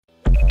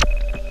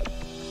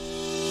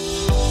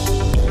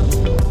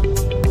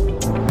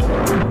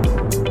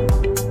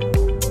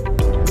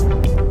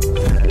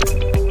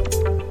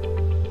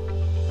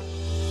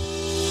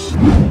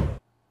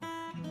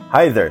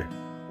Hi there.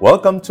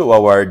 Welcome to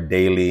our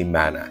daily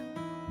manna.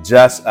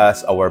 Just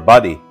as our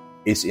body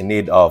is in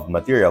need of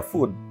material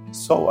food,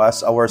 so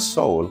as our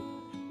soul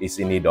is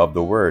in need of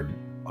the word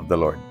of the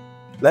Lord.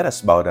 Let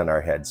us bow down our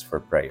heads for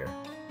prayer.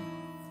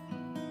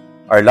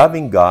 Our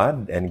loving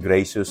God and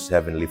gracious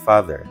Heavenly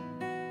Father,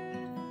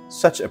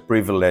 such a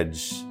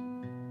privilege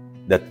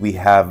that we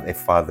have a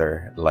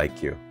Father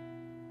like you,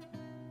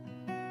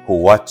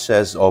 who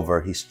watches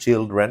over His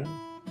children,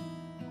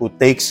 who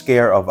takes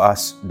care of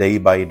us day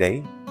by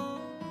day,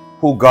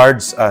 who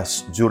guards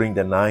us during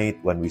the night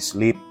when we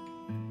sleep,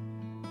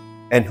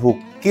 and who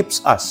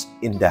keeps us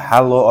in the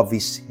hollow of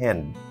His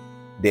hand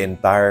the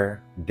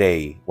entire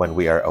day when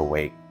we are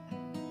awake.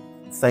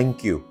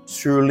 Thank you.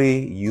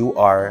 Truly, you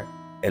are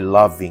a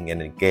loving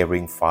and a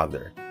caring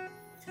Father.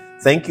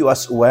 Thank you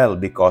as well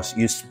because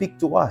you speak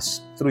to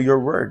us through your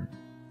word.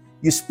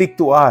 You speak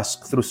to us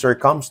through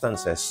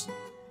circumstances.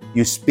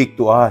 You speak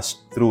to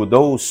us through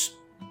those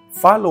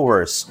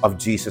followers of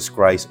Jesus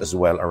Christ as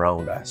well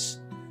around us.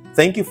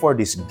 Thank you for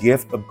this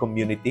gift of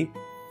community.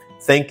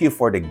 Thank you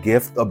for the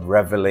gift of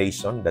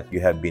revelation that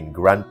you have been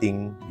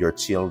granting your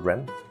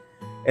children.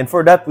 And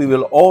for that, we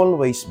will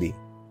always be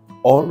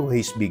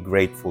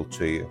grateful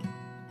to you.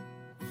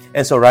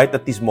 And so right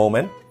at this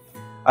moment,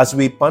 as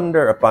we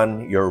ponder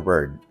upon your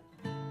word,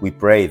 we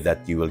pray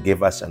that you will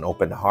give us an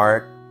open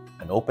heart,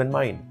 an open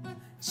mind.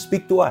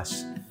 Speak to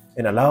us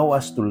and allow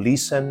us to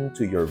listen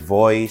to your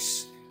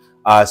voice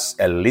as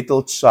a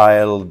little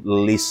child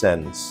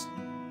listens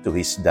to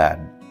his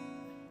dad.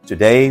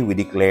 Today, we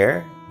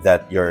declare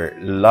that your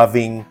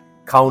loving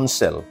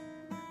counsel,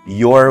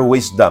 your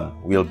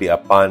wisdom will be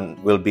upon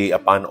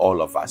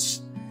all of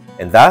us.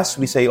 And thus,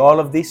 we say all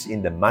of this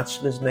in the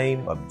matchless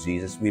name of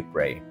Jesus we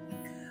pray.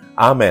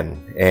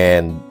 Amen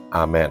and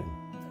amen.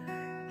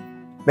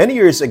 Many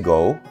years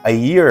ago, a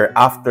year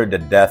after the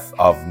death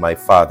of my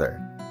father,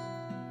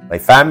 my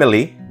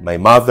family, my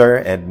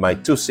mother, and my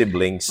two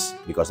siblings,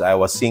 because I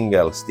was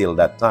single still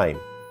that time,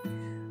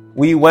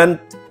 we went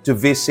to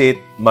visit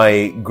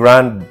my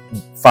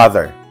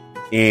grandfather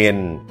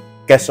in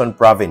Quezon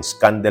Province,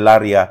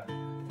 Candelaria,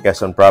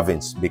 Quezon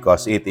Province,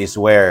 because it is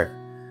where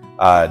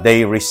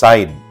they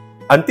reside.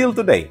 Until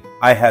today,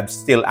 I have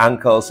still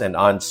uncles and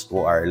aunts who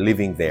are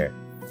living there.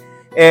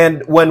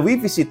 And when we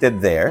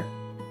visited there,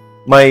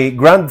 my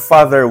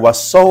grandfather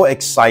was so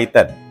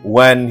excited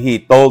when he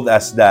told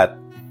us that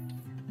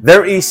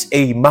there is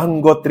a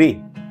mango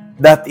tree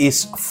that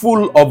is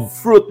full of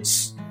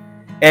fruits.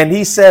 And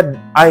he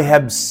said, I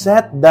have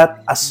set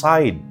that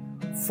aside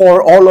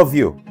for all of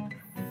you.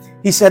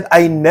 He said,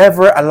 I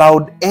never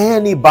allowed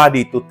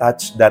anybody to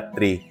touch that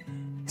tree,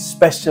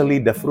 especially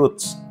the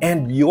fruits.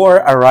 And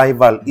your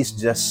arrival is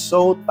just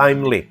so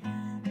timely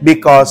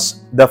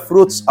because the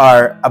fruits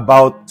are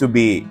about to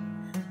be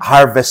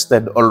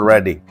harvested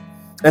already.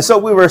 And so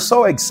we were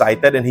so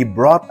excited, and he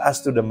brought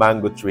us to the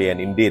mango tree, and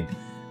indeed,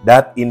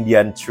 that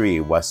Indian tree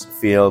was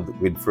filled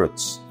with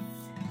fruits.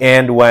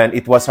 And when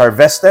it was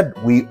harvested,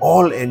 we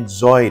all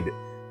enjoyed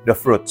the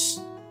fruits.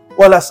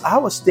 Well, as I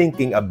was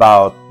thinking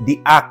about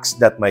the acts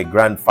that my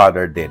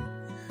grandfather did,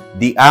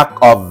 the act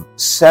of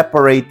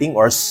separating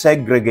or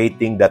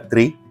segregating the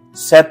tree,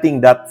 setting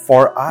that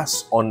for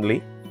us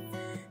only,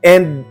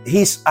 and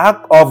his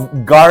act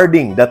of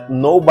guarding that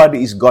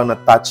nobody is gonna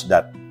touch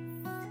that,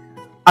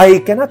 I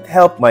cannot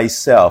help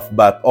myself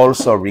but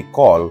also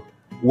recall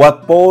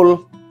what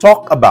Paul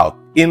talked about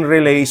in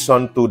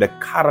relation to the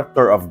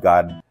character of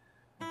God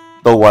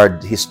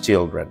toward his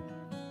children.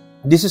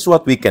 This is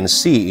what we can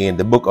see in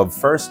the book of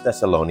 1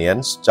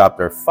 Thessalonians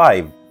chapter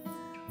 5,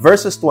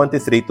 verses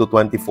 23 to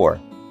 24.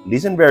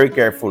 Listen very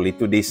carefully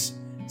to this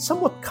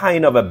somewhat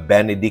kind of a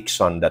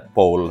benediction that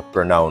Paul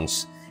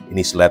pronounced in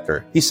his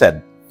letter. He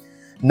said,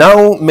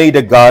 Now may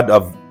the God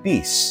of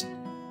peace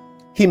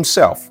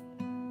himself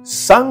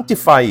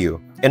sanctify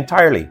you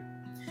entirely,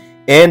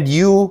 and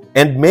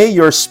may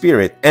your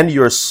spirit and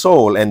your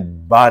soul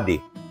and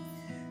body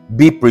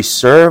be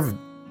preserved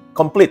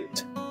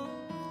complete,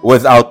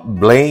 without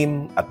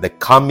blame at the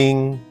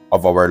coming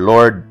of our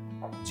Lord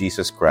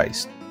Jesus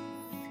Christ.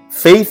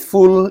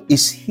 Faithful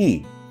is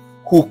He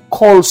who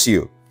calls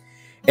you,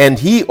 and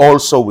He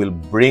also will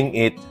bring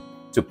it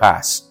to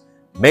pass.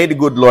 May the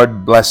good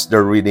Lord bless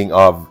the reading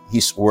of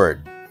His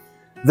Word.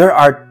 There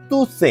are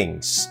two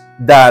things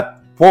that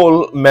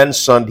Paul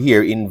mentioned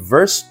here in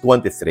verse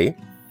 23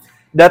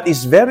 that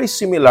is very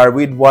similar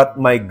with what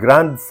my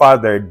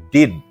grandfather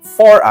did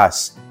for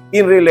us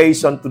in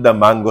relation to the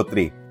mango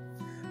tree.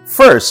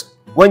 First,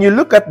 when you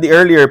look at the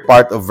earlier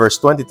part of verse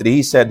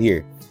 23, he said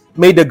here,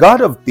 May the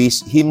God of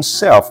peace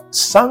himself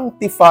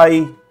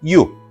sanctify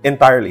you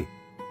entirely.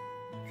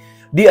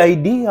 The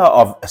idea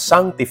of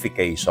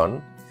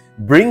sanctification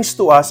brings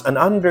to us an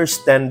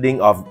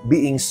understanding of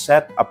being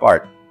set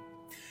apart.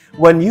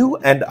 When you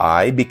and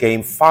I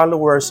became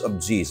followers of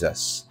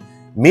Jesus,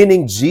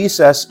 meaning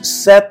Jesus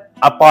set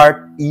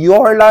apart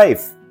your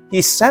life,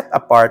 He set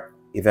apart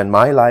even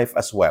my life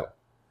as well,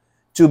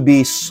 to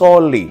be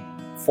solely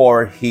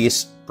for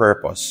His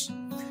purpose,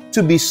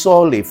 to be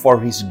solely for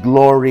His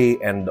glory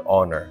and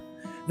honor,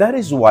 That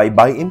is why,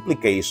 by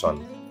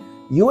implication,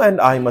 you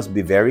and I must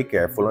be very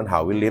careful on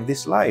how we live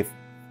this life,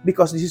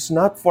 because this is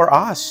not for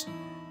us.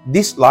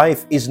 This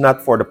life is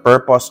not for the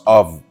purpose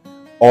of,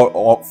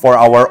 or for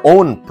our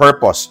own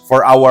purpose,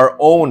 for our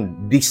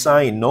own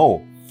design.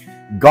 No.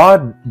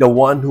 God, the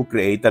one who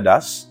created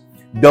us,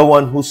 the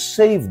one who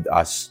saved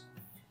us,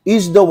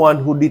 is the one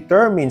who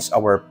determines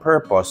our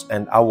purpose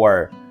and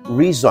our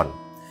reason.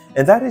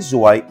 And that is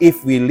why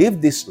if we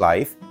live this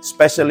life,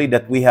 especially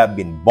that we have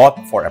been bought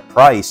for a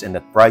price, and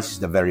that price is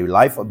the very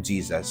life of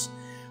Jesus,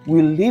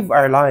 we live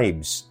our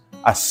lives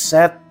as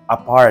set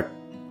apart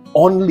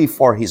only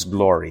for His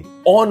glory,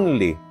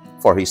 only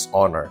for His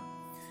honor.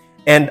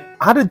 And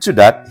added to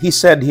that, He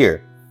said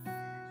here,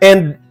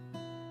 and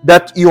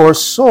that your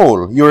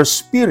soul, your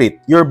spirit,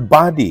 your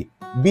body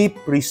be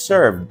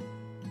preserved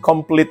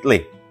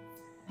completely.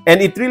 And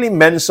it really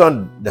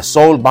mentioned the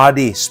soul,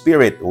 body,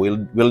 spirit.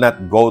 Will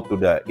not go to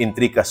the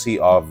intricacy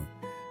of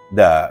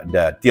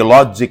the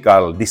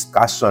theological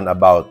discussion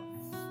about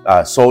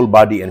soul,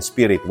 body, and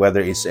spirit,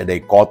 whether it's a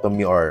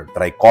dichotomy or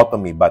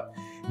trichotomy. But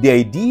the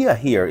idea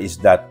here is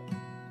that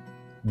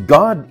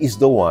God is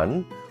the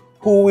one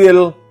who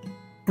will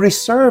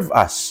preserve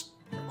us,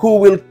 who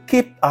will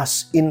keep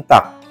us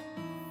intact.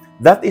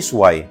 That is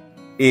why,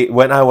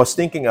 when I was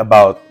thinking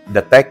about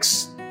the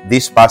text,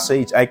 this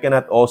passage, I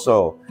cannot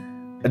also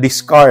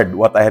discard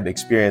what I have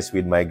experienced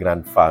with my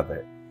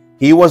grandfather.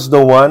 He was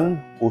the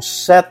one who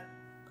set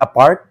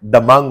apart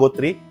the mango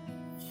tree.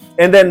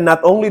 And then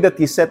not only that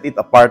He set it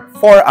apart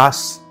for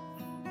us,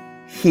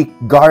 He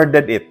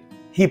guarded it.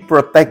 He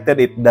protected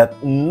it,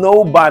 that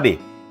nobody,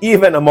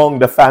 even among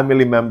the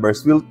family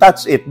members, will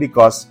touch it,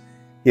 because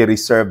He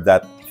reserved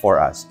that for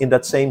us. In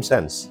that same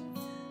sense,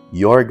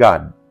 your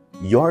God,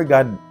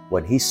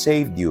 when He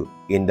saved you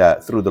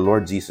through the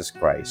Lord Jesus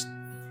Christ,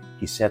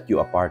 He set you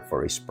apart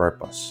for His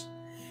purpose.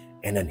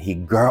 And then He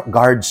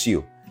guards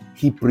you.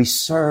 He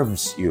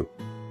preserves you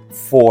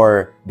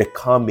for the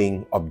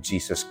coming of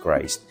Jesus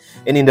Christ.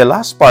 And in the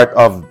last part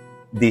of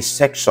this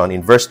section,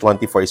 in verse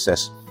 24, it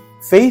says,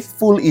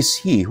 faithful is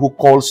He who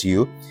calls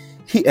you,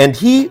 and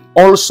He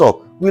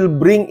also will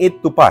bring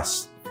it to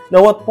pass.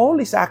 Now, what Paul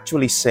is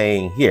actually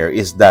saying here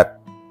is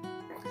that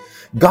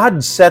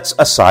God sets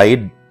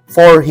aside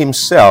for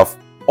Himself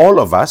all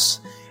of us,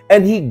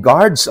 and He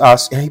guards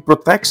us, and He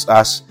protects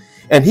us,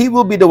 and He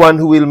will be the one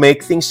who will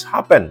make things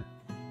happen.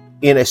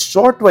 In a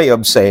short way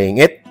of saying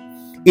it,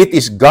 it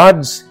is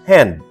God's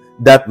hand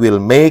that will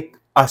make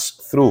us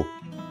through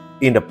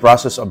in the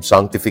process of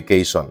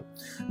sanctification.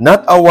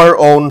 Not our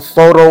own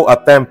thorough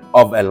attempt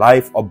of a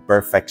life of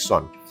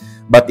perfection,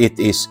 but it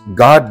is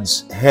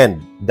God's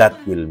hand that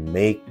will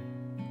make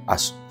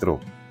us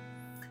through.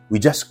 We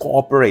just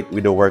cooperate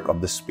with the work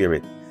of the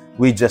Spirit.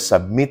 We just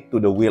submit to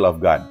the will of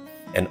God.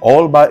 And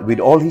with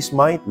all His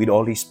might, with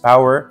all His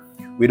power,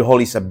 with all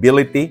His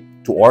ability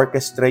to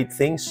orchestrate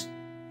things,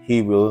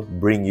 He will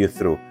bring you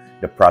through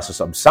the process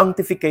of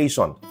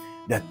sanctification,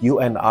 that you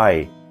and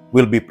I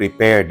will be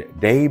prepared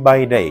day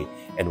by day.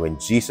 And when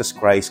Jesus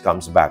Christ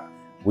comes back,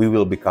 we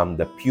will become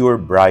the pure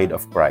bride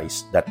of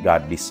Christ that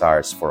God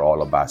desires for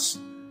all of us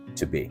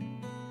to be.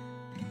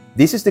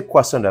 This is the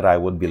question that I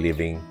would be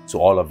leaving to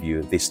all of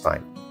you this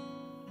time.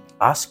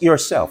 Ask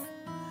yourself,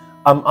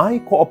 am I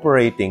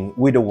cooperating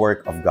with the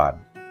work of God?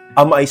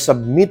 Am I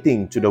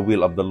submitting to the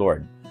will of the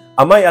Lord?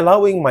 Am I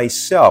allowing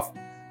myself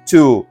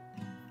to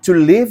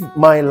live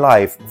my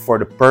life for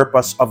the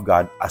purpose of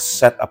God as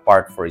set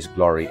apart for His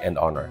glory and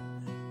honor?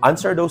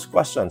 Answer those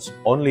questions.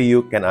 Only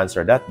you can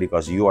answer that,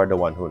 because you are the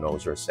one who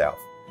knows yourself.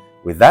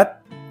 With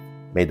that,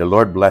 may the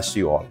Lord bless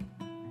you all.